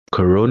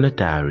Corona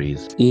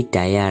Diaries.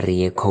 I-diary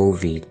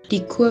ye-COVID.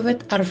 Die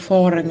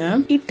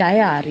COVID-ervaringe.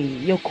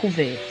 I-diary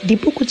yo-COVID.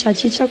 Dibuku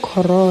tsa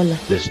corona.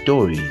 The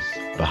stories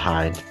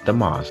behind the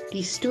mask.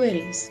 Die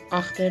stories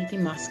agter die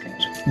masker.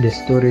 The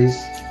stories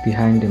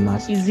behind the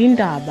mask.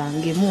 Izindaba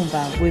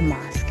ngemuva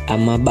kwemask.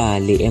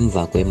 Amabali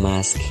emva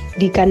kwemask.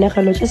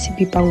 Dikanegelo tsa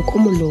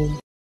sepipankgomolomo.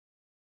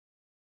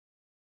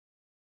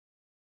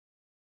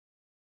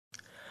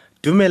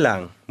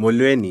 Dumelang,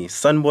 Molweni,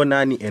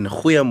 Sanbonani, and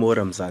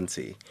Goeiemorgen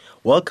Mzansi.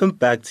 Welcome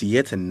back to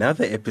yet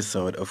another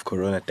episode of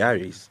Corona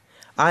Diaries.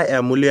 I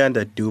am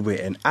Mulianda Dube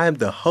and I am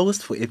the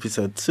host for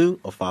episode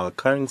 2 of our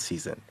current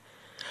season.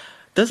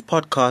 This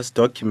podcast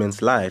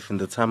documents life in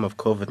the time of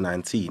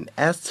COVID-19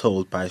 as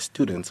told by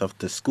students of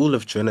the School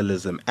of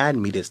Journalism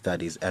and Media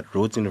Studies at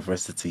Rhodes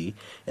University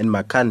in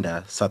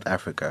Makanda, South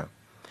Africa.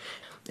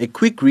 A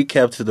quick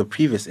recap to the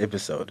previous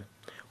episode.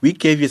 We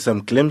gave you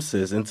some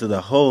glimpses into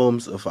the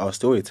homes of our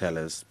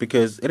storytellers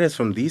because it is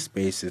from these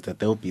spaces that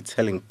they'll be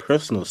telling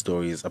personal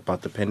stories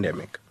about the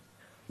pandemic.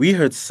 We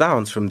heard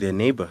sounds from their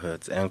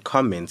neighborhoods and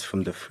comments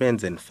from the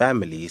friends and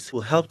families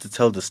who helped to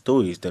tell the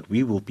stories that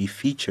we will be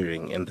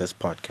featuring in this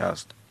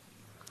podcast.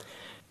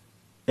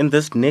 In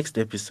this next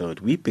episode,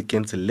 we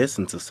begin to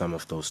listen to some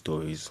of those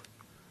stories.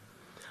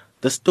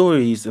 The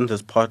stories in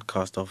this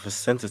podcast are of a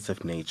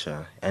sensitive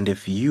nature, and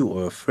if you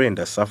or a friend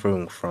are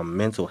suffering from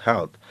mental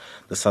health,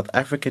 the South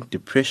African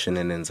Depression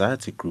and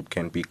Anxiety Group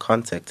can be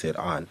contacted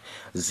on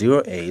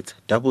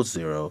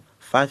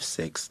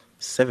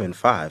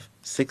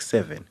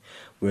 0800567567,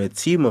 where a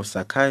team of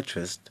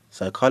psychiatrists,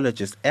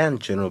 psychologists, and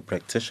general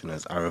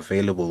practitioners are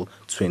available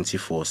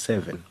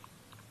 24/7.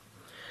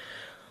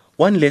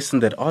 One lesson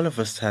that all of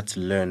us had to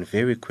learn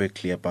very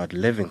quickly about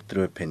living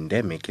through a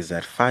pandemic is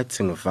that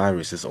fighting a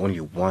virus is only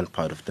one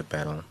part of the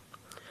battle.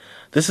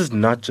 This is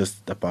not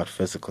just about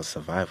physical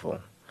survival.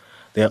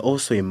 There are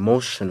also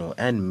emotional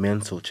and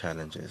mental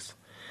challenges.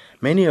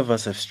 Many of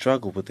us have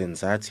struggled with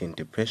anxiety and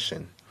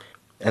depression,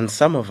 and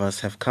some of us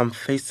have come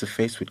face to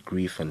face with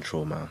grief and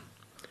trauma.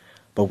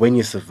 But when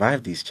you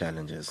survive these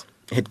challenges,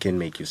 it can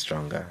make you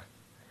stronger.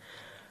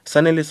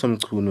 Sanele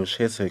Somkunu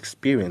shares her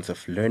experience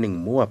of learning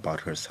more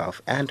about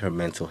herself and her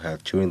mental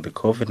health during the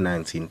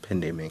COVID-19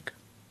 pandemic.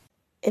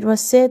 It was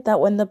said that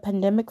when the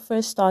pandemic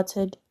first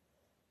started,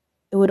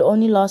 it would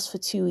only last for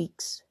 2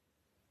 weeks,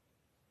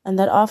 and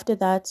that after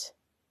that,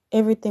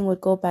 everything would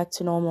go back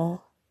to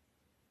normal.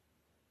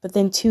 But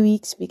then 2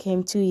 weeks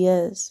became 2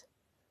 years,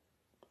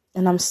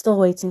 and I'm still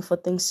waiting for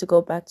things to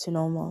go back to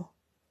normal.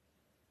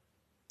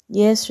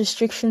 Yes,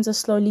 restrictions are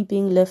slowly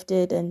being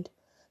lifted and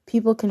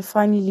people can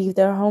finally leave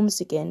their homes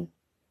again,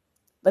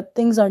 but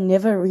things are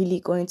never really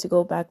going to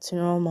go back to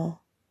normal.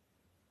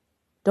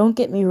 Don't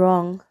get me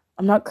wrong,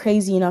 I'm not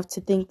crazy enough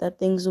to think that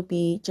things will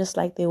be just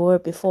like they were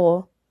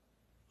before,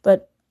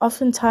 but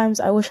oftentimes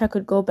I wish I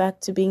could go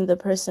back to being the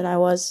person I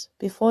was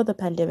before the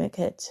pandemic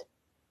hit.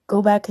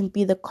 Go back and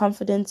be the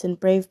confident and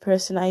brave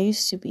person I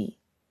used to be.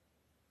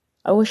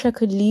 I wish I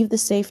could leave the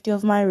safety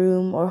of my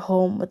room or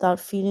home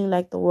without feeling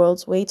like the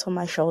world's weight on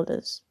my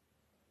shoulders.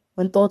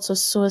 When thoughts of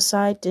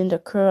suicide didn't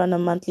occur on a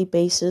monthly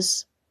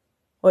basis,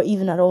 or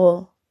even at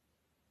all.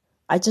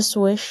 I just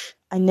wish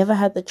I never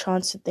had the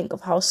chance to think of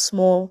how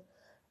small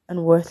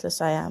and worthless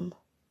I am.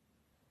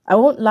 I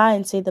won't lie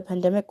and say the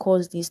pandemic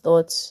caused these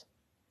thoughts.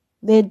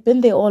 They had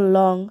been there all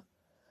along,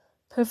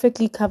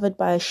 perfectly covered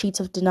by a sheet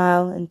of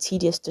denial and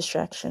tedious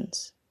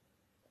distractions.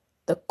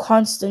 The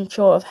constant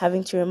chore of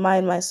having to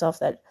remind myself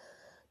that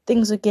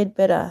things would get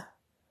better.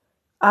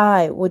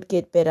 I would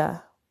get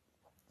better.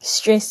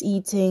 Stress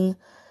eating,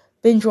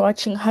 binge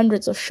watching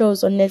hundreds of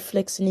shows on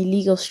Netflix and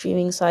illegal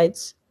streaming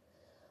sites,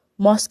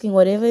 masking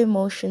whatever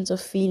emotions or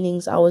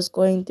feelings I was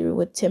going through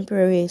with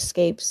temporary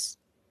escapes,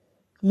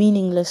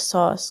 meaningless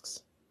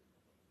tasks.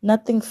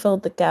 Nothing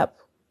filled the gap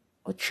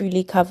or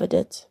truly covered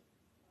it.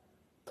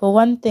 But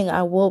one thing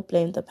I will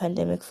blame the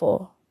pandemic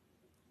for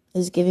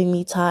is giving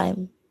me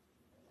time.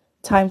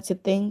 Time to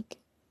think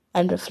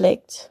and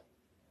reflect.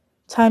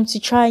 Time to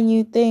try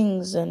new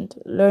things and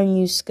learn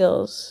new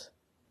skills.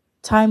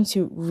 Time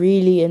to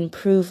really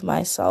improve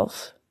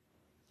myself.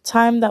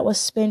 Time that was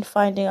spent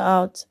finding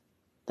out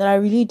that I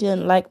really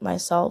didn't like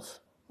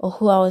myself or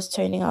who I was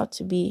turning out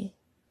to be.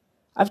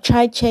 I've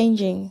tried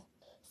changing,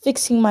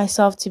 fixing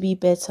myself to be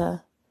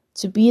better,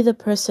 to be the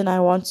person I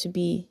want to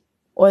be,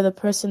 or the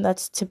person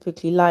that's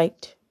typically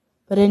liked.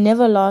 But it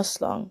never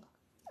lasts long.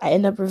 I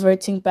end up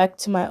reverting back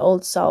to my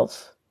old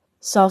self.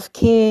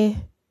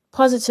 Self-care,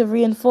 positive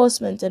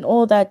reinforcement, and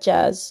all that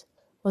jazz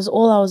was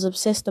all I was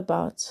obsessed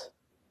about.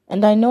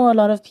 And I know a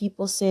lot of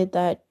people said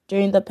that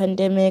during the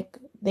pandemic,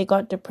 they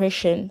got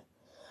depression.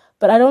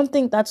 But I don't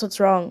think that's what's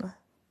wrong.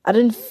 I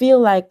didn't feel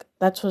like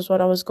that was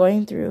what I was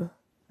going through.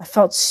 I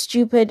felt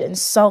stupid and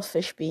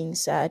selfish being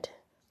sad.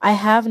 I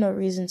have no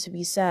reason to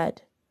be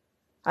sad.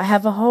 I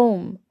have a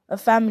home, a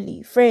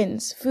family,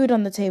 friends, food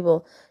on the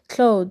table,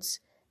 clothes,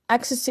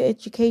 access to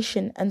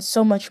education, and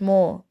so much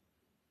more.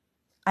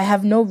 I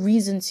have no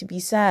reason to be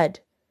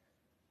sad.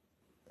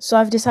 So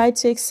I've decided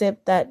to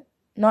accept that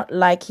not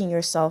liking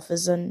yourself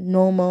is a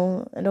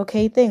normal and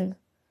okay thing.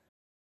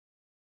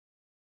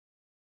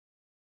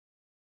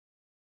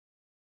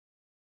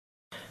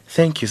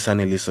 Thank you,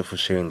 Sanelisa, for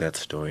sharing that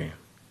story.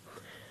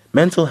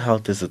 Mental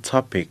health is a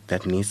topic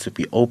that needs to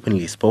be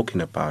openly spoken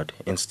about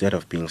instead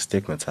of being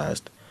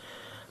stigmatized.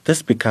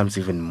 This becomes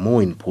even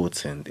more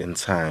important in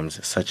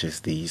times such as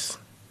these,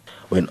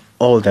 when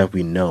all that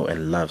we know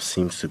and love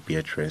seems to be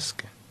at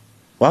risk.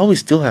 While we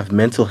still have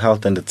mental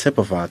health on the tip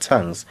of our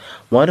tongues,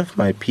 one of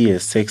my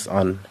peers takes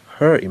on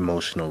her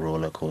emotional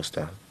roller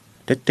coaster.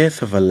 The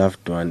death of a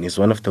loved one is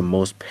one of the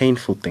most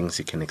painful things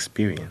you can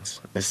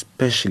experience,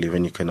 especially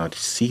when you cannot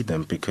see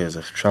them because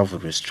of travel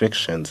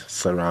restrictions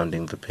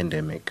surrounding the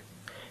pandemic.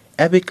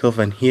 Abigail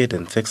Van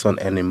Heerden takes on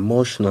an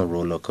emotional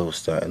roller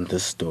coaster in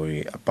this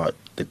story about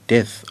the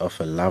death of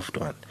a loved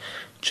one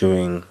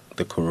during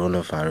the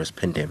coronavirus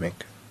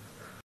pandemic.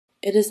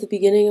 It is the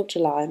beginning of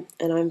July,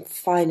 and I'm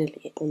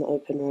finally on the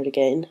open road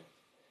again.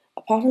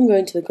 Apart from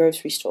going to the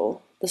grocery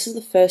store, this is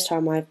the first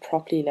time I have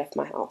properly left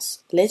my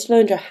house, let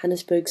alone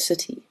Johannesburg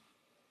City.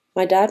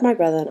 My dad, my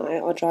brother, and I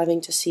are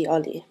driving to see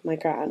Ollie, my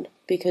gran,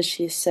 because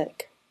she is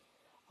sick.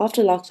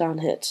 After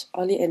lockdown hit,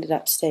 Ollie ended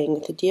up staying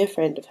with a dear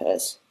friend of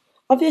hers.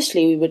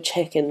 Obviously, we would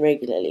check in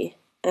regularly,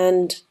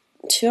 and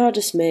to our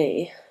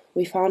dismay,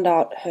 we found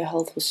out her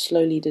health was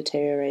slowly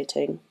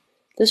deteriorating.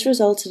 This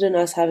resulted in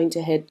us having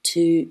to head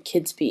to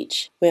Kids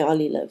Beach, where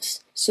Ollie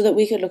lives, so that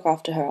we could look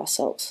after her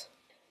ourselves.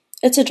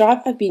 It's a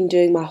drive I've been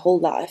doing my whole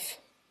life.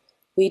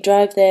 We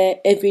drive there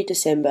every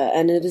December,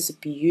 and it is a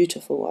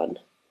beautiful one.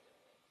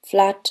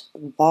 Flat,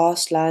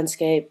 vast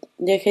landscape,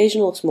 the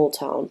occasional small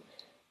town,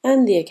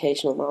 and the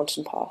occasional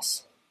mountain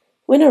pass.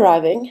 When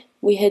arriving,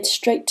 we head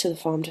straight to the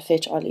farm to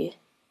fetch Ollie.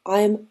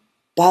 I am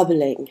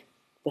bubbling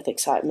with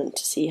excitement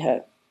to see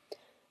her,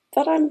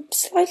 but I'm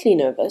slightly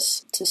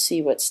nervous to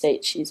see what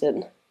state she's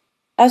in.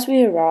 As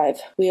we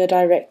arrive, we are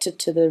directed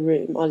to the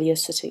room Ollie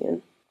is sitting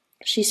in.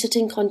 She's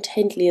sitting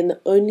contently in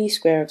the only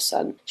square of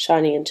sun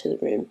shining into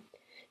the room.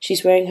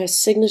 She's wearing her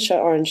signature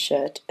orange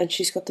shirt, and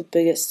she's got the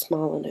biggest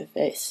smile on her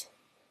face.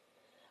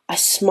 I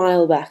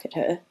smile back at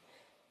her,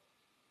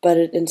 but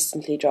it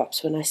instantly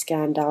drops when I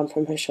scan down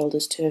from her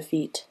shoulders to her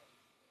feet.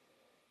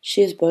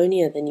 She is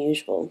bonier than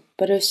usual,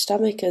 but her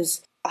stomach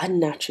is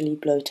unnaturally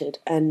bloated,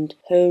 and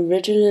her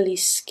originally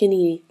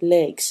skinny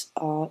legs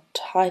are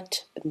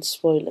tight and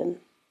swollen.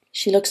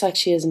 She looks like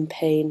she is in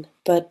pain,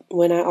 but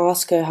when I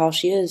ask her how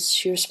she is,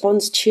 she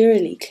responds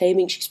cheerily,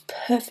 claiming she's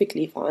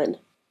perfectly fine.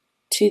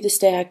 To this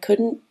day, I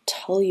couldn't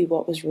tell you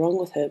what was wrong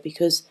with her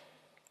because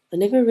I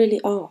never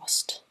really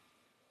asked.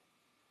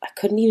 I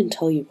couldn't even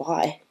tell you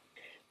why.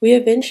 We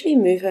eventually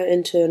move her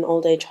into an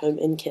old age home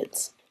in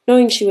Kids,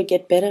 knowing she would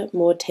get better,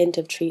 more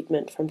attentive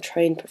treatment from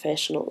trained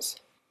professionals.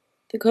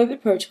 The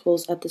COVID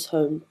protocols at this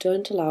home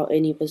don't allow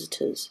any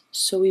visitors,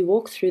 so we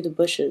walk through the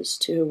bushes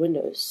to her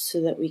windows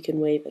so that we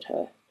can wave at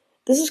her.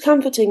 This is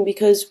comforting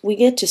because we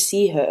get to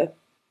see her,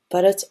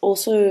 but it's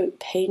also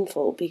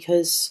painful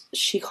because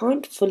she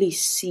can't fully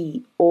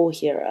see or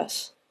hear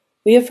us.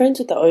 We are friends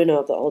with the owner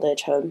of the old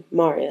age home,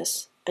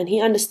 Marius, and he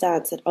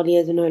understands that Ollie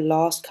is in her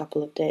last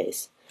couple of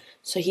days,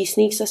 so he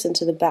sneaks us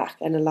into the back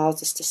and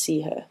allows us to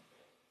see her.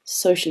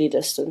 Socially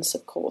distanced,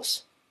 of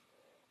course.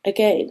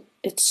 Again,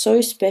 it's so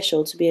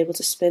special to be able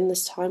to spend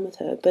this time with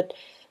her, but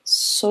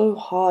so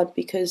hard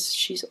because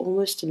she's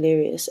almost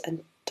delirious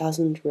and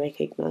doesn't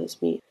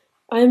recognize me.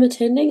 I am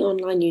attending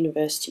online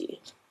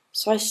university,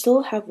 so I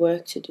still have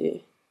work to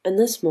do. And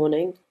this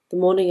morning, the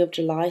morning of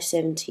July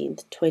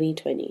 17th,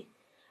 2020,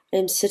 I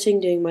am sitting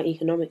doing my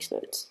economics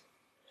notes.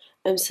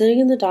 I'm sitting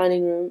in the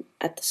dining room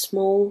at the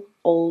small,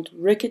 old,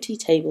 rickety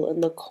table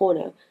in the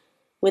corner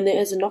when there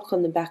is a knock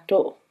on the back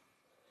door.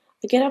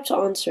 I get up to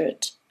answer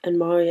it, and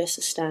Marius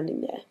is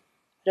standing there.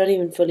 I don't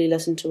even fully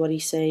listen to what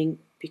he's saying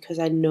because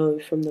I know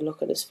from the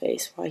look on his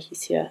face why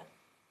he's here.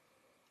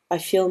 I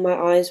feel my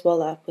eyes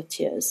well up with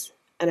tears,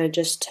 and I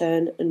just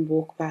turn and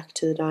walk back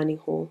to the dining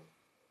hall.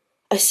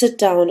 I sit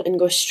down and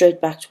go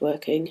straight back to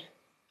working.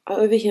 I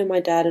overhear my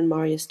dad and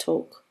Marius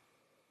talk,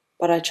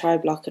 but I try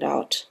to block it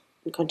out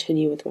and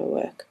continue with my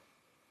work.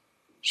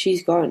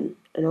 She's gone,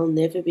 and I'll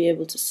never be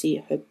able to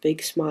see her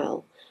big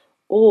smile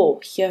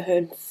or hear her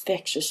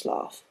infectious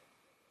laugh.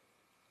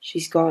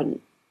 She's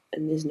gone,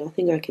 and there's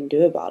nothing I can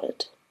do about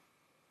it.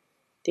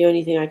 The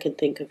only thing I can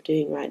think of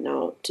doing right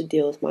now to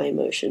deal with my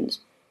emotions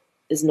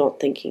is not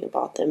thinking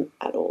about them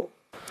at all.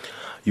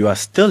 You are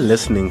still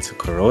listening to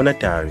Corona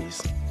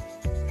Diaries.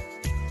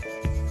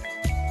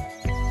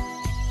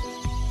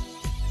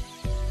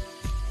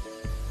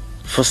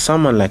 For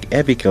someone like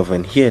Abigail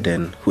Van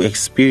Heerden, who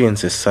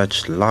experiences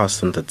such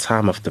loss in the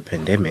time of the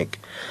pandemic,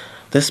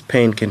 this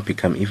pain can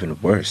become even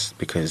worse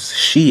because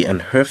she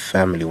and her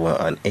family were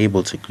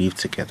unable to grieve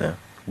together.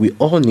 We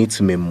all need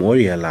to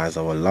memorialize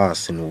our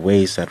loss in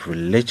ways that are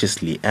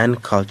religiously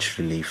and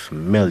culturally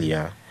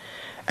familiar,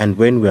 and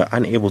when we are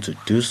unable to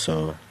do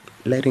so,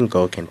 letting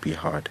go can be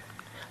hard.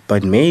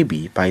 But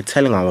maybe by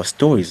telling our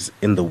stories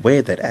in the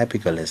way that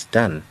Abigail has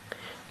done,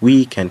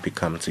 we can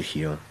become to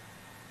heal.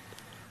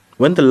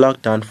 When the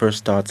lockdown first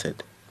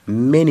started,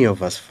 many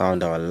of us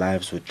found our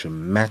lives were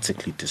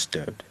dramatically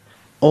disturbed.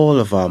 All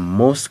of our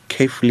most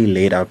carefully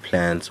laid out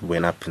plans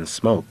went up in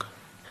smoke.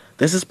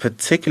 This is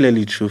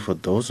particularly true for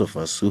those of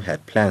us who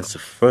had plans to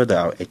further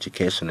our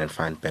education and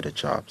find better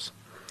jobs.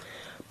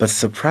 But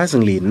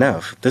surprisingly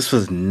enough, this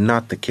was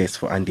not the case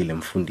for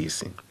Andile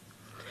Mfundisi.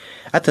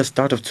 At the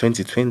start of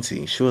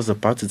 2020, she was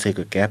about to take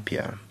a gap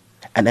year.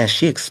 And as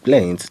she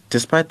explained,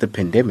 despite the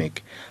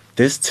pandemic,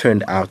 this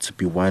turned out to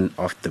be one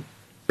of the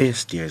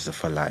best years of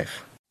her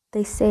life.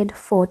 They said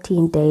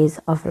 14 days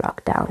of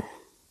lockdown.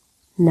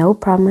 No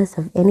promise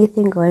of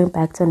anything going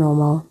back to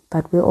normal,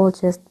 but we all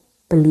just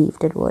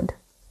believed it would.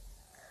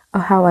 Oh,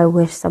 how I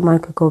wish someone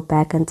could go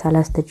back and tell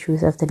us the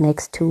truth of the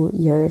next 2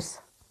 years.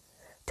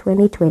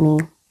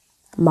 2020,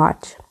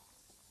 March.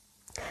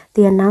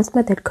 The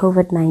announcement that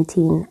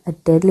COVID-19, a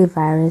deadly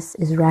virus,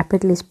 is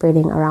rapidly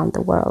spreading around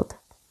the world.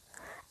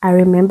 I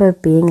remember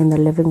being in the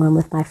living room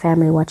with my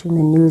family watching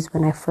the news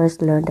when I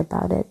first learned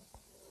about it.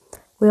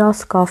 We all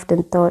scoffed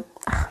and thought,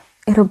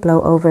 it'll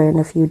blow over in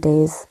a few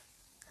days.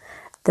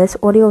 This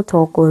audio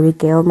talk will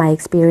regale my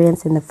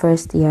experience in the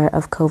first year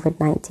of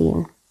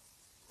COVID-19.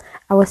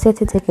 I was set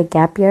to take a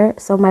gap year,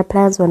 so my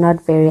plans were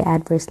not very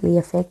adversely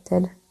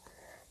affected.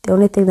 The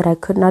only thing that I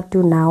could not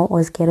do now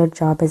was get a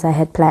job as I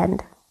had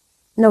planned.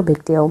 No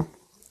big deal,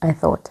 I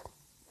thought.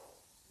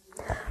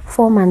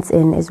 4 months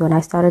in is when I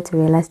started to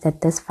realize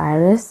that this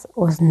virus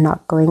was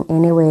not going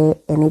anywhere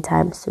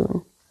anytime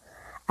soon.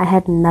 I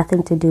had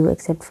nothing to do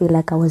except feel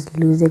like I was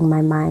losing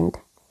my mind.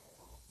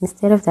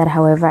 Instead of that,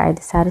 however, I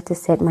decided to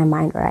set my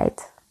mind right.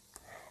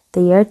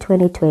 The year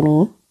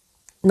 2020,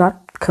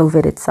 not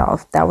COVID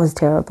itself, that was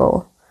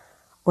terrible,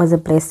 was a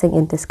blessing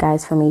in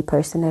disguise for me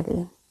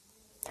personally.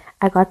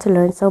 I got to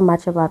learn so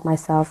much about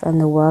myself and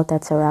the world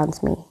that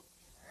surrounds me.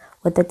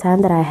 With the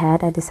time that I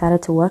had, I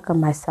decided to work on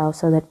myself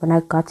so that when I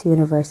got to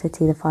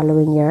university the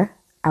following year,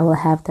 I will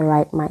have the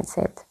right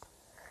mindset.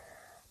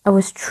 I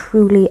was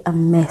truly a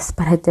mess,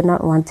 but I did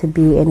not want to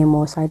be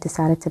anymore, so I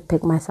decided to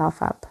pick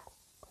myself up.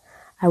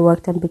 I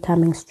worked on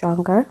becoming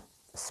stronger,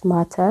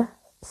 smarter,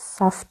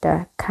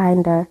 softer,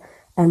 kinder,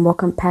 and more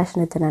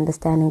compassionate and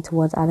understanding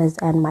towards others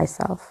and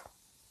myself.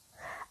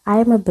 I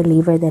am a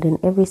believer that in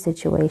every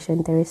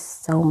situation there is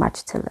so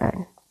much to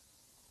learn.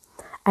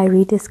 I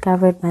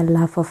rediscovered my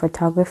love for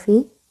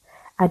photography.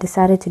 I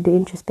decided to do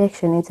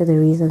introspection into the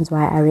reasons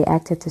why I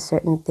reacted to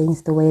certain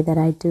things the way that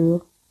I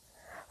do.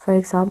 For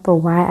example,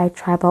 why I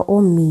try by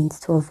all means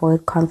to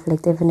avoid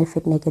conflict even if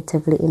it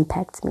negatively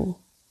impacts me.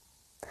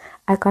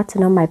 I got to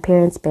know my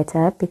parents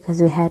better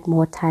because we had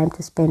more time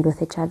to spend with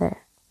each other.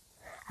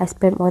 I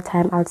spent more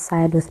time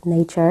outside with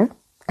nature,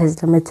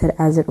 as limited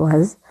as it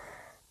was,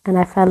 and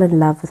I fell in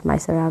love with my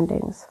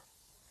surroundings.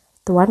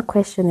 The one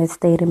question that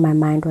stayed in my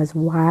mind was,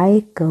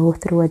 why go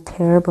through a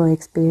terrible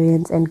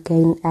experience and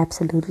gain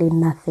absolutely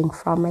nothing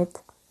from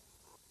it?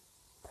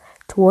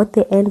 Toward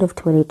the end of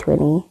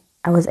 2020,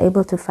 I was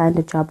able to find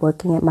a job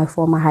working at my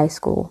former high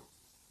school.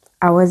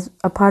 I was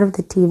a part of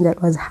the team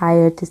that was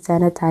hired to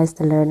sanitize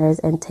the learners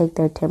and take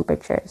their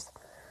temperatures.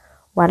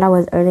 While I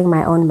was earning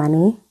my own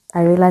money,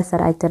 I realized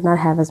that I did not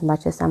have as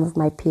much as some of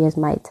my peers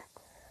might,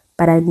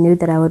 but I knew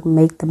that I would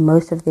make the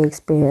most of the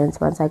experience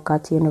once I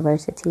got to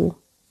university.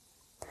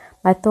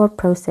 My thought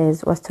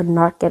process was to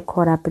not get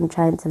caught up in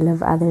trying to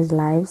live others'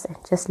 lives and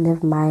just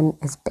live mine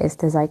as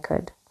best as I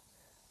could.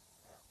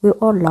 We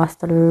all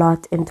lost a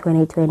lot in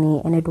 2020,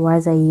 and it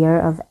was a year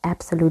of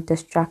absolute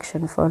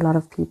destruction for a lot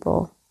of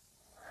people.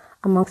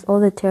 Amongst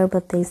all the terrible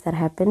things that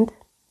happened,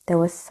 there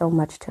was so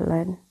much to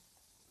learn.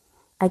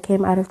 I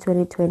came out of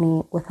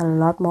 2020 with a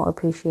lot more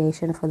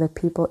appreciation for the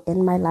people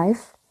in my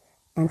life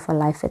and for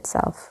life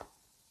itself.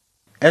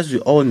 As we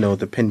all know,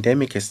 the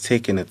pandemic has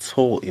taken a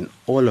toll in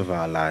all of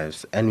our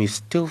lives, and we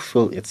still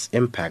feel its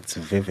impacts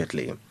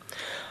vividly.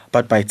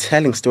 But by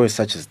telling stories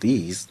such as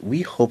these,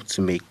 we hope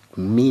to make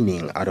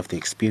meaning out of the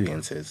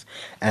experiences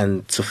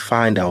and to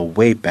find our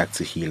way back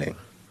to healing.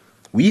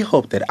 We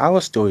hope that our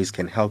stories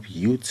can help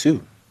you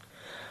too.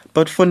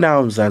 But for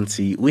now,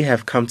 Mzansi, we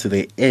have come to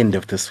the end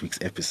of this week's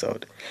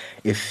episode.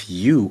 If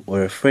you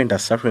or a friend are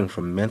suffering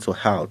from mental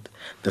health,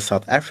 the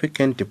South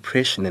African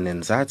Depression and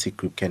Anxiety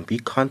Group can be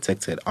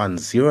contacted on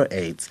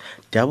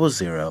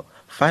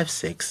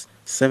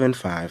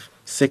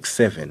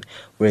 0800567567,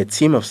 where a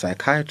team of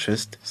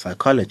psychiatrists,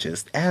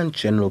 psychologists, and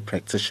general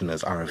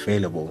practitioners are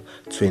available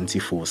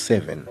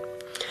 24/7.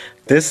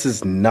 This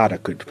is not a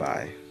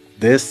goodbye.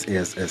 This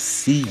is a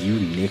see you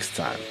next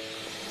time.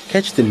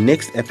 Catch the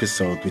next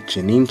episode with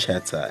Janine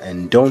Chatter,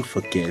 and don't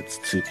forget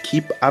to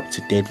keep up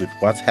to date with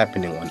what's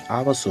happening on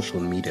our social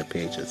media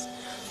pages,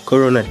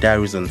 Corona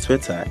Diaries on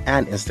Twitter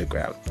and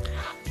Instagram.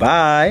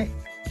 Bye!